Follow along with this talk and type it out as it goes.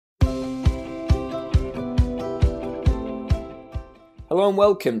Hello and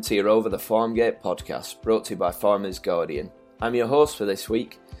welcome to your Over the Farmgate podcast, brought to you by Farmers Guardian. I'm your host for this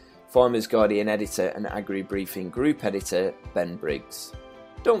week, Farmers Guardian editor and Agri Briefing group editor, Ben Briggs.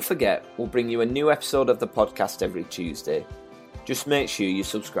 Don't forget, we'll bring you a new episode of the podcast every Tuesday. Just make sure you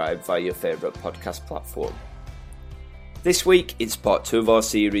subscribe via your favourite podcast platform. This week, it's part 2 of our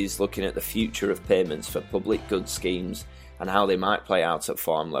series looking at the future of payments for public goods schemes and how they might play out at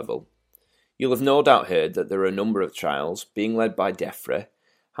farm level. You'll have no doubt heard that there are a number of trials being led by DEFRA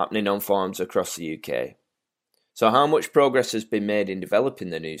happening on farms across the UK. So how much progress has been made in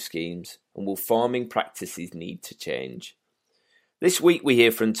developing the new schemes, and will farming practices need to change? This week we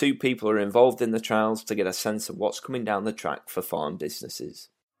hear from 2 people who are involved in the trials to get a sense of what's coming down the track for farm businesses.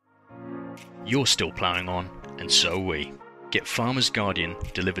 You're still ploughing on, and so are we. Get Farmers Guardian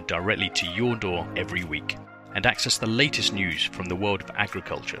delivered directly to your door every week, and access the latest news from the world of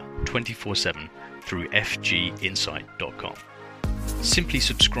agriculture 24/7 through fginsight.com. Simply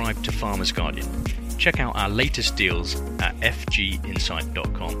subscribe to Farmers Guardian. Check out our latest deals at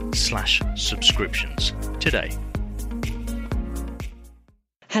fginsight.com/subscriptions today.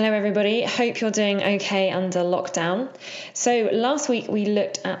 Hello everybody, hope you're doing okay under lockdown. So last week we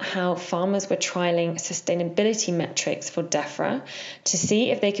looked at how farmers were trialling sustainability metrics for DEFRA to see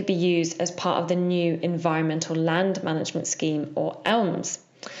if they could be used as part of the new Environmental Land Management Scheme, or ELMS.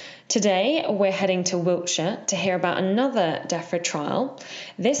 Today we're heading to Wiltshire to hear about another DEFRA trial,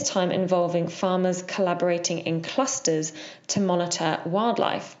 this time involving farmers collaborating in clusters to monitor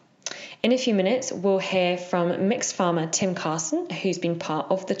wildlife. In a few minutes, we'll hear from mixed farmer Tim Carson, who's been part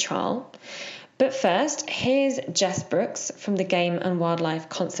of the trial. But first, here's Jess Brooks from the Game and Wildlife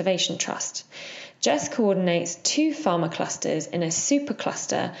Conservation Trust. Jess coordinates 2 farmer clusters in a super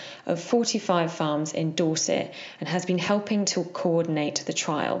cluster of 45 farms in Dorset and has been helping to coordinate the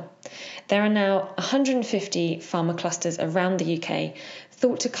trial. There are now 150 farmer clusters around the UK,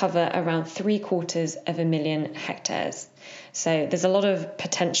 thought to cover around 750,000 hectares. So there's a lot of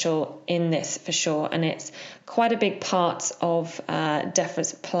potential in this for sure, and it's quite a big part of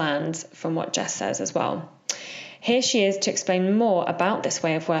DEFRA's plans from what Jess says as well. Here she is to explain more about this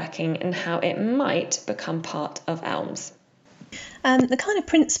way of working and how it might become part of ELMS. The kind of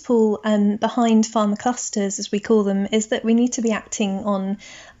principle behind farmer clusters, as we call them, is that we need to be acting on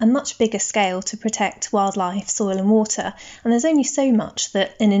a much bigger scale to protect wildlife, soil and water, and there's only so much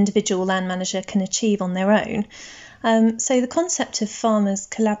that an individual land manager can achieve on their own. So the concept of farmers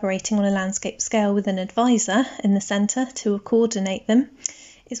collaborating on a landscape scale with an advisor in the centre to coordinate them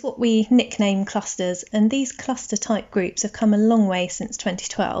is what we nickname clusters, and these cluster type groups have come a long way since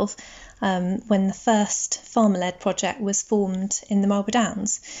 2012, when the first farmer-led project was formed in the Marlborough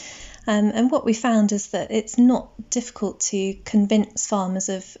Downs. And what we found is that it's not difficult to convince farmers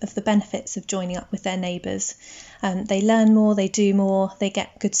of the benefits of joining up with their neighbours. They learn more, they do more, they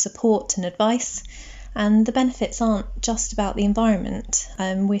get good support and advice. And the benefits aren't just about the environment.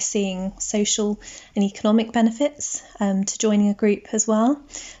 We're seeing social and economic benefits to joining a group as well.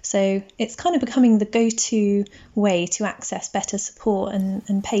 So it's kind of becoming the go-to way to access better support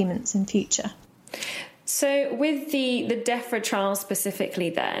and payments in future. So with the DEFRA trial specifically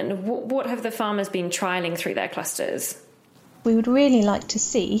then, what have the farmers been trialling through their clusters? We would really like to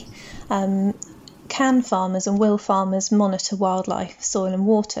see can farmers and will farmers monitor wildlife, soil and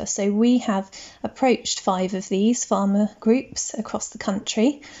water? So we have approached 5 of these farmer groups across the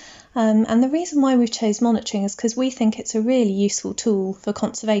country. And the reason why we've chose monitoring is because we think it's a really useful tool for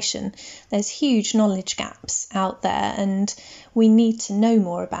conservation. There's huge knowledge gaps out there, and we need to know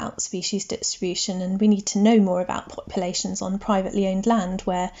more about species distribution, and we need to know more about populations on privately owned land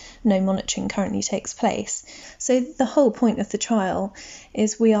where no monitoring currently takes place. So the whole point of the trial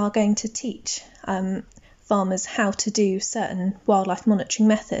is we are going to teach farmers how to do certain wildlife monitoring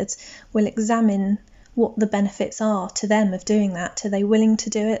methods. We'll examine what the benefits are to them of doing that. Are they willing to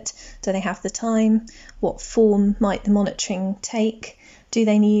do it? Do they have the time? What form might the monitoring take? Do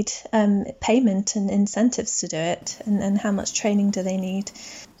they need payment and incentives to do it? And how much training do they need?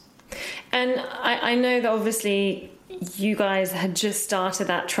 And I know that obviously you guys had just started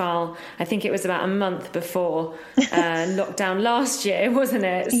that trial. I think it was about a month before lockdown last year, wasn't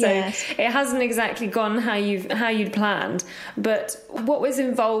it? So yes. It hasn't exactly gone how you'd planned. But what was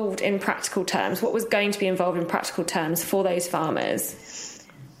involved in practical terms? What was going to be involved in practical terms for those farmers?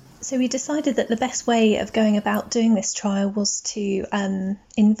 So we decided that the best way of going about doing this trial was to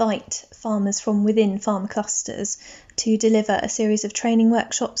invite farmers from within farmer clusters to deliver a series of training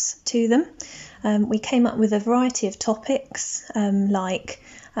workshops to them. We came up with a variety of topics like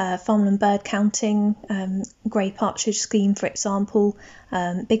farmland bird counting, grey partridge scheme, for example,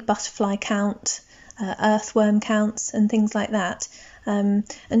 big butterfly count, earthworm counts and things like that.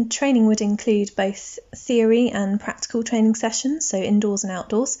 And training would include both theory and practical training sessions, so indoors and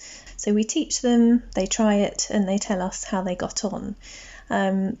outdoors. So we teach them, they try it, and they tell us how they got on.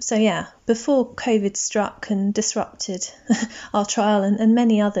 Before COVID struck and disrupted our trial and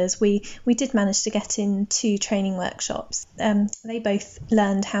many others, we did manage to get in 2 training workshops. They both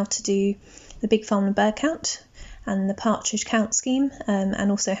learned how to do the Big Farmland Bird Count and the Partridge Count Scheme,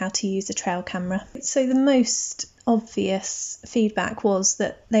 and also how to use a trail camera. So the most obvious feedback was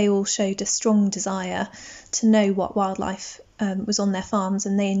that they all showed a strong desire to know what wildlife was on their farms,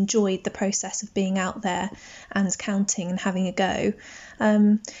 and they enjoyed the process of being out there and counting and having a go.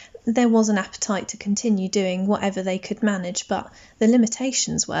 There was an appetite to continue doing whatever they could manage, but the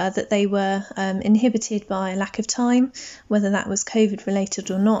limitations were that they were inhibited by a lack of time, whether that was COVID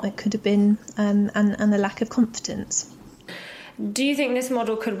related or not. It could have been, and a lack of confidence. Do you think this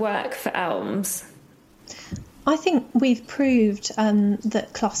model could work for elms? I think we've proved that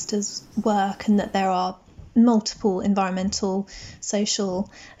clusters work and that there are multiple environmental, social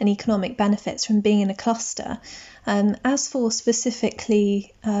and economic benefits from being in a cluster. As for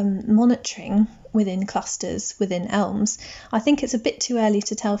specifically monitoring within clusters, within elms, I think it's a bit too early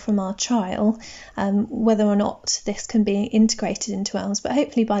to tell from our trial whether or not this can be integrated into elms, but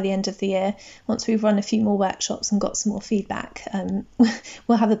hopefully by the end of the year, once we've run a few more workshops and got some more feedback,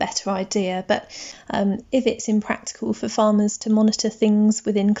 we'll have a better idea. But if it's impractical for farmers to monitor things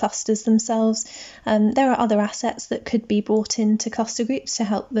within clusters themselves, there are other assets that could be brought into cluster groups to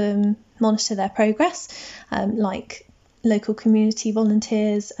help them monitor their progress, like local community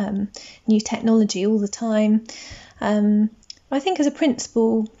volunteers, new technology all the time. I think as a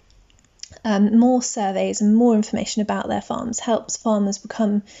principle, more surveys and more information about their farms helps farmers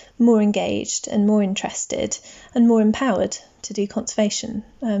become more engaged and more interested and more empowered to do conservation.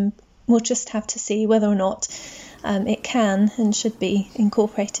 We'll just have to see whether or not it can and should be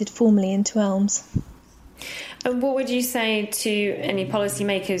incorporated formally into elms. And what would you say to any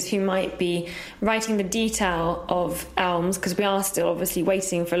policymakers who might be writing the detail of elms, because we are still obviously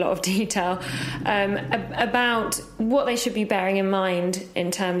waiting for a lot of detail, about what they should be bearing in mind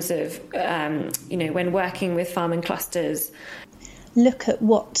in terms of, when working with farming clusters? Look at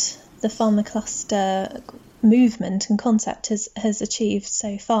what the farmer cluster movement and concept has achieved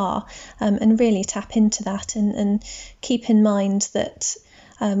so far, and really tap into that and keep in mind that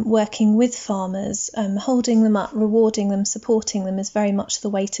working with farmers, holding them up, rewarding them, supporting them is very much the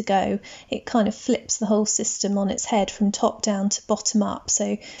way to go. It kind of flips the whole system on its head from top down to bottom up.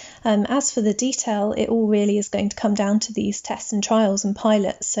 So as for the detail, it all really is going to come down to these tests and trials and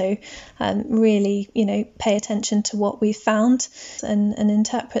pilots. So really, pay attention to what we've found and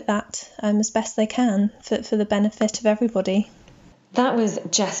interpret that as best they can for the benefit of everybody. That was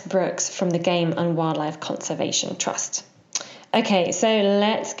Jess Brooks from the Game and Wildlife Conservation Trust. Okay, so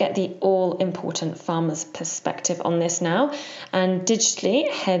let's get the all-important farmer's perspective on this now and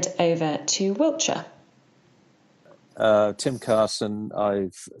digitally head over to Wiltshire. Tim Carson,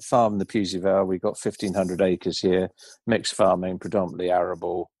 I've farmed the Pewsey Vale. We've got 1,500 acres here, mixed farming, predominantly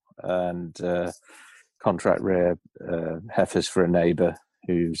arable, and contract rear heifers for a neighbour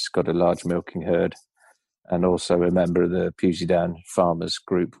who's got a large milking herd, and also a member of the Pewsey Down Farmers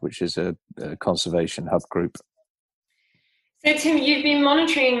Group, which is a conservation hub group. So Tim, you've been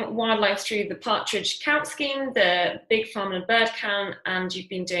monitoring wildlife through the Partridge Count Scheme, the Big Farmland Bird Count, and you've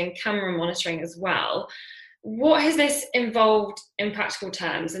been doing camera monitoring as well. What has this involved in practical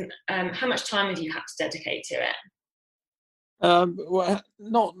terms, and how much time have you had to dedicate to it? Well,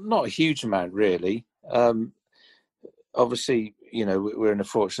 not a huge amount, really. Obviously, we're in a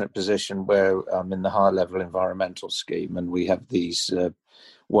fortunate position where I'm in the high level environmental scheme, and we have these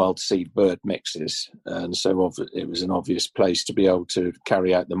wild seed bird mixes, and so it was an obvious place to be able to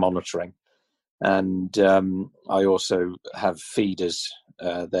carry out the monitoring. And I also have feeders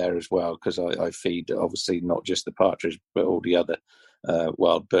there as well, because I feed obviously not just the partridge but all the other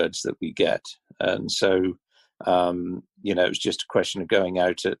wild birds that we get. And so it was just a question of going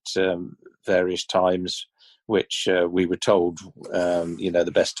out at various times, which we were told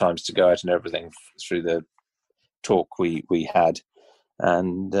the best times to go out and everything through the talk we had.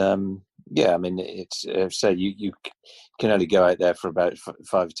 And it's so you can only go out there for about 5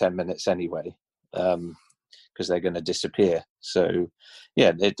 or 10 minutes anyway, because they're going to disappear. So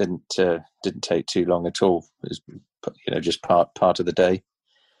it didn't take too long at all. It was just part of the day.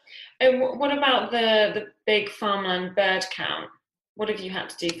 And what about the Big Farmland Bird Count? What have you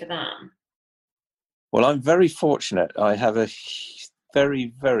had to do for that? Well, I'm very fortunate. I have a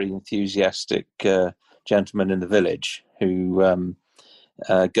very, very enthusiastic gentleman in the village who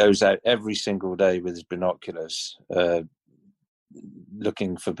goes out every single day with his binoculars,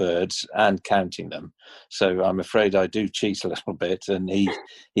 looking for birds and counting them. So I'm afraid I do cheat a little bit, and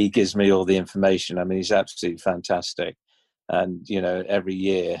he gives me all the information. I mean, he's absolutely fantastic. And, every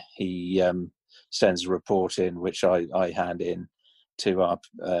year he sends a report in, which I hand in to our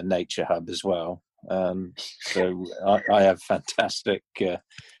nature hub as well. So I have fantastic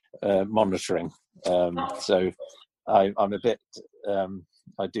monitoring. So I'm a bit,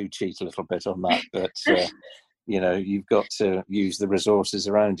 I do cheat a little bit on that, but you've got to use the resources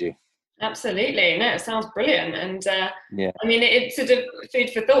around you. Absolutely. No, it sounds brilliant. And I mean, it's sort of food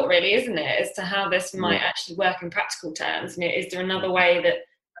for thought, really, isn't it, as to how this might actually work in practical terms. I mean, is there another way that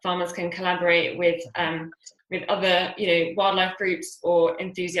farmers can collaborate with other, wildlife groups or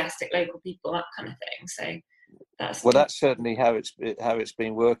enthusiastic local people, that kind of thing? So that's certainly how it's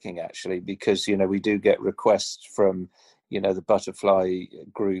been working, actually, because we do get requests from the butterfly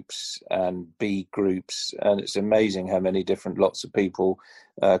groups and bee groups, and it's amazing how many different lots of people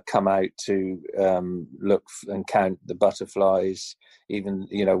come out to look and count the butterflies, even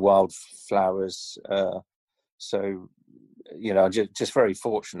wildflowers. So just very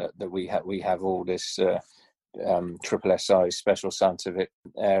fortunate that we have all this triple SI special scientific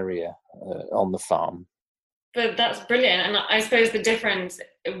area on the farm. But that's brilliant, and I suppose the difference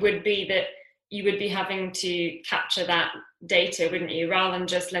would be that you would be having to capture that data, wouldn't you? Rather than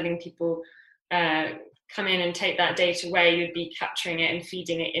just letting people come in and take that data away, you'd be capturing it and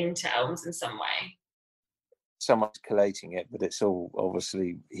feeding it into elms in some way. Someone's collating it, but it's all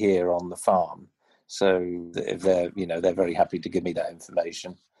obviously here on the farm. So they're very happy to give me that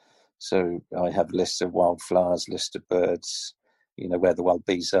information. So I have lists of wildflowers, lists of birds, where the wild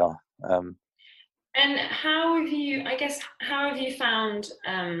bees are. And how have you found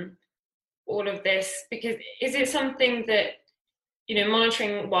all of this? Because is it something that,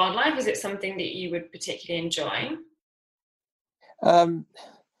 monitoring wildlife, is it something that you would particularly enjoy?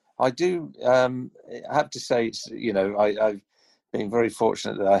 I do. I have to say, I've been very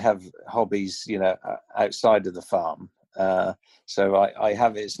fortunate that I have hobbies, outside of the farm. So I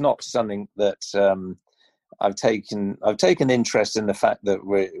have. It's not something that I've taken interest in the fact that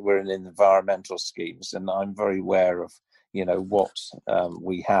we're in environmental schemes, and I'm very aware of what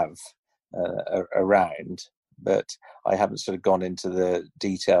we have around, but I haven't sort of gone into the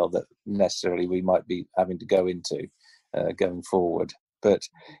detail that necessarily we might be having to go into going forward. But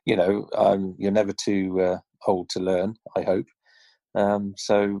you're never too old to learn, I hope.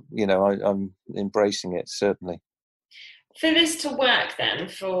 So I'm embracing it, certainly. For this to work then,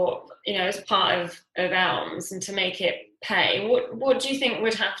 for as part of ELMS, and to make it pay, what do you think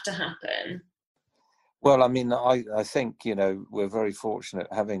would have to happen? Well, I mean, I think we're very fortunate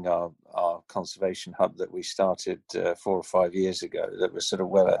having our conservation hub that we started 4 or 5 years ago. That was sort of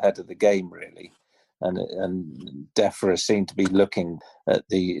well ahead of the game, really, and DEFRA seem to be looking at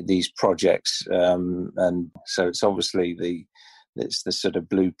these projects, and so it's obviously it's the sort of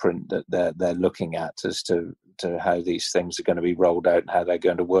blueprint that they're looking at as to how these things are going to be rolled out and how they're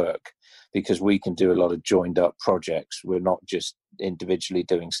going to work, because we can do a lot of joined up projects. We're not just individually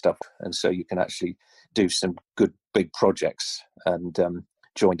doing stuff, and so you can actually do some good big projects and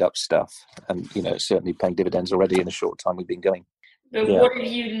joined up stuff, and it's certainly paying dividends already in the short time we've been going. But what have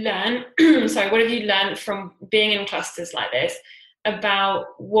you learned what have you learned from being in clusters like this about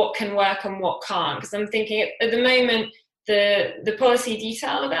what can work and what can't? Because I'm thinking at the moment the policy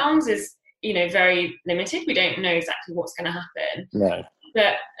detail of ELMS is very limited. We don't know exactly what's going to happen. No.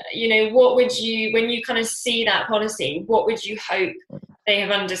 But what would you, when you kind of see that policy, what would you hope they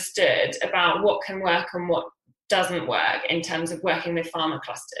have understood about what can work and what doesn't work in terms of working with farmer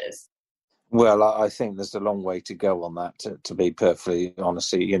clusters? Well, I think there's a long way to go on that, to be perfectly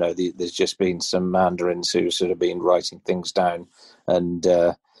honest. There's just been some mandarins who sort of been writing things down, and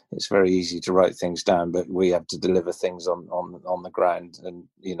it's very easy to write things down, but we have to deliver things on the ground and,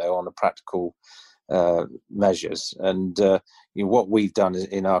 on a practical measures. And what we've done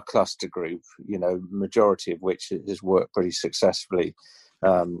in our cluster group, majority of which has worked pretty successfully.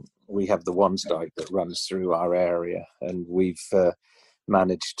 We have the Wansdyke that runs through our area, and we've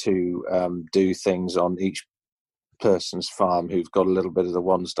managed to do things on each person's farm who've got a little bit of the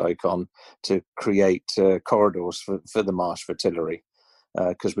Wansdyke on, to create corridors for the marsh fritillary,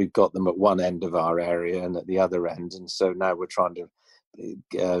 because we've got them at one end of our area and at the other end, and so now we're trying to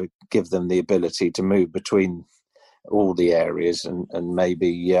give them the ability to move between all the areas and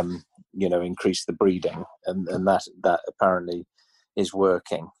maybe increase the breeding, and that apparently is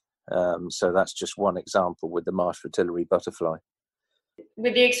working. So that's just one example with the marsh fritillary butterfly.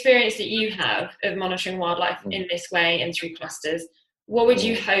 With the experience that you have of monitoring wildlife in this way and through clusters, what would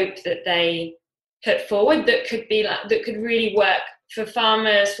you hope that they put forward that could really work for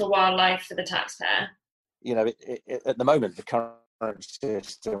farmers, for wildlife, for the taxpayer? At the moment, the current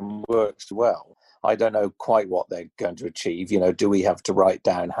system works well. I don't know quite what they're going to achieve. Do we have to write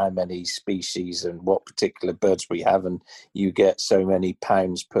down how many species and what particular birds we have, and you get so many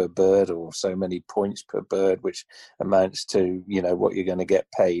pounds per bird or so many points per bird, which amounts to, what you're going to get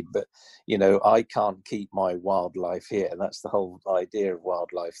paid. But, I can't keep my wildlife here. And that's the whole idea of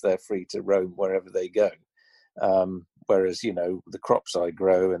wildlife. They're free to roam wherever they go. Whereas, the crops I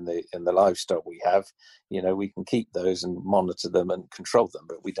grow and the livestock we have, we can keep those and monitor them and control them,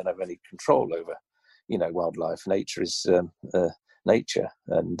 but we don't have any control over, wildlife. Nature is nature.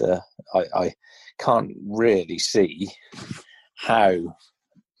 And I can't really see how,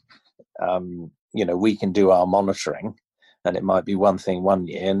 we can do our monitoring, and it might be one thing one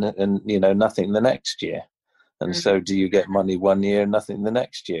year and nothing the next year. And so do you get money one year and nothing the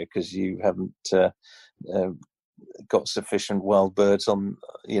next year because you haven't got sufficient wild birds on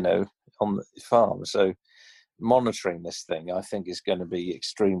the farm? So monitoring this thing, I think, is going to be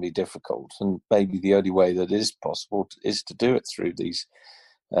extremely difficult, and maybe the only way that is possible is to do it through these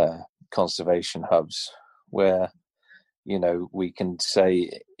conservation hubs, where we can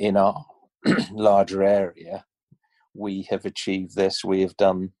say in our larger area we have achieved this, we have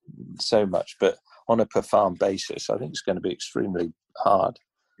done so much, but on a per farm basis, I think it's going to be extremely hard,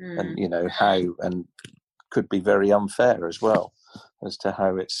 and and could be very unfair as well as to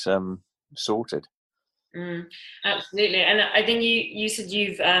how it's sorted. Absolutely. And I think you said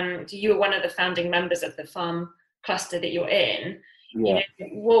you were one of the founding members of the farm cluster that you're in. Yeah.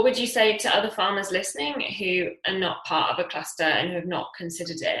 What would you say to other farmers listening who are not part of a cluster and who have not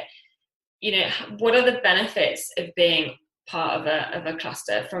considered it? What are the benefits of being part of a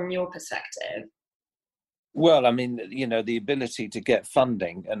cluster from your perspective? Well, I mean, the ability to get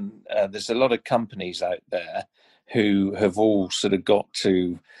funding, and there's a lot of companies out there who have all sort of got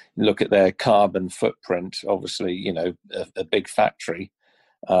to look at their carbon footprint. Obviously, a big factory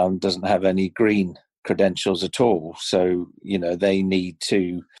doesn't have any green credentials at all. So, they need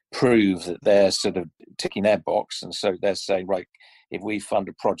to prove that they're sort of ticking their box. And so they're saying, right, if we fund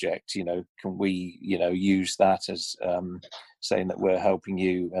a project, can we, use that as saying that we're helping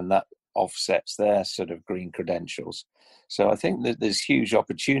you, and that offsets their sort of green credentials. So I think that there's huge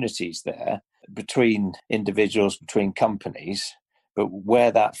opportunities there between individuals, between companies, but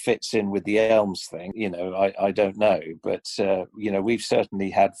where that fits in with the ELMS thing, I don't know. But, we've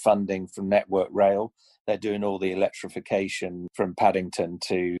certainly had funding from Network Rail. They're doing all the electrification from Paddington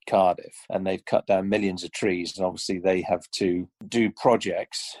to Cardiff, and they've cut down millions of trees. And obviously they have to do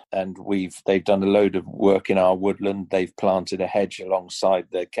projects, and they've done a load of work in our woodland. They've planted a hedge alongside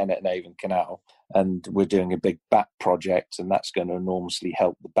the Kennet and Avon Canal, and we're doing a big bat project, and that's going to enormously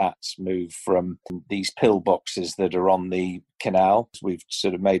help the bats move from these pillboxes that are on the canal. We've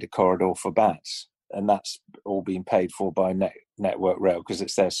sort of made a corridor for bats, and that's all being paid for by Network Rail because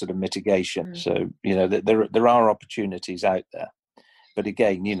it's their sort of mitigation. So, there are opportunities out there. But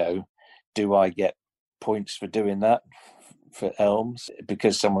again, do I get points for doing that for ELMS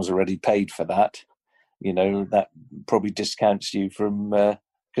because someone's already paid for that? That probably discounts you from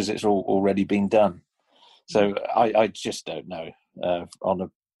because it's all already been done. So I just don't know. On a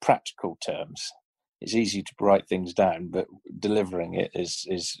practical terms, it's easy to write things down, but delivering it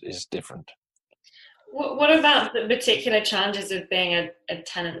is different. What about the particular challenges of being a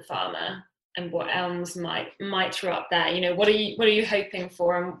tenant farmer, and what ELMS might throw up there? What are you hoping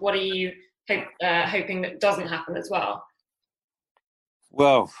for, and what are you hoping that doesn't happen as well?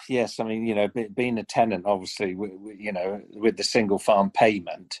 Well, yes, I mean, being a tenant, obviously, with the single farm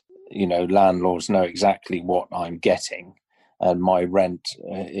payment, landlords know exactly what I'm getting, and my rent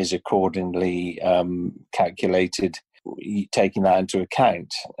is accordingly calculated, taking that into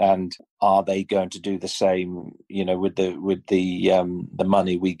account. And are they going to do the same, with the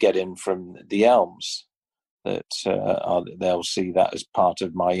money we get in from the ELMS? That they'll see that as part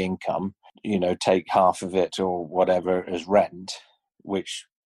of my income, take half of it or whatever as rent, which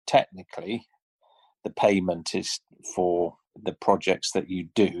technically the payment is for the projects that you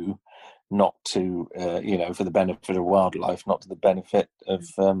do, not to, for the benefit of wildlife, not to the benefit of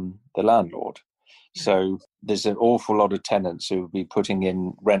the landlord. So there's an awful lot of tenants who will be putting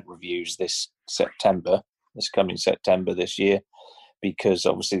in rent reviews this coming September this year, because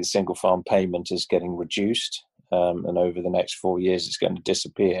obviously the single farm payment is getting reduced, and over the next 4 years it's going to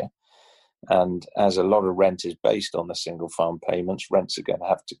disappear. And as a lot of rent is based on the single farm payments, rents are going to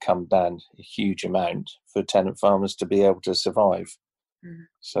have to come down a huge amount for tenant farmers to be able to survive.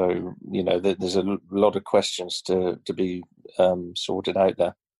 So, there's a lot of questions to be sorted out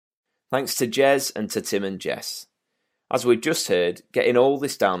there. Thanks to Jez and to Tim and Jess. As we've just heard, getting all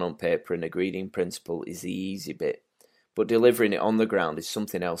this down on paper and agreed in principle is the easy bit, but delivering it on the ground is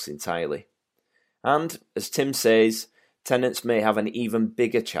something else entirely. And, as Tim says, tenants may have an even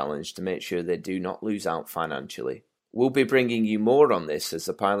bigger challenge to make sure they do not lose out financially. We'll be bringing you more on this as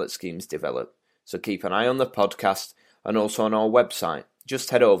the pilot schemes develop, so keep an eye on the podcast and also on our website. Just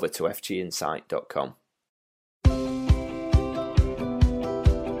head over to fginsight.com.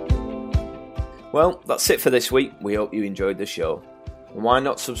 Well, that's it for this week. We hope you enjoyed the show. And why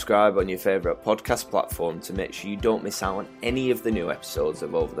not subscribe on your favourite podcast platform to make sure you don't miss out on any of the new episodes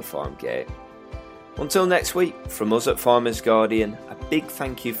of Over the Farm Gate. Until next week, from us at Farmers Guardian, a big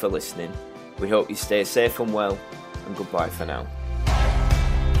thank you for listening. We hope you stay safe and well, and goodbye for now.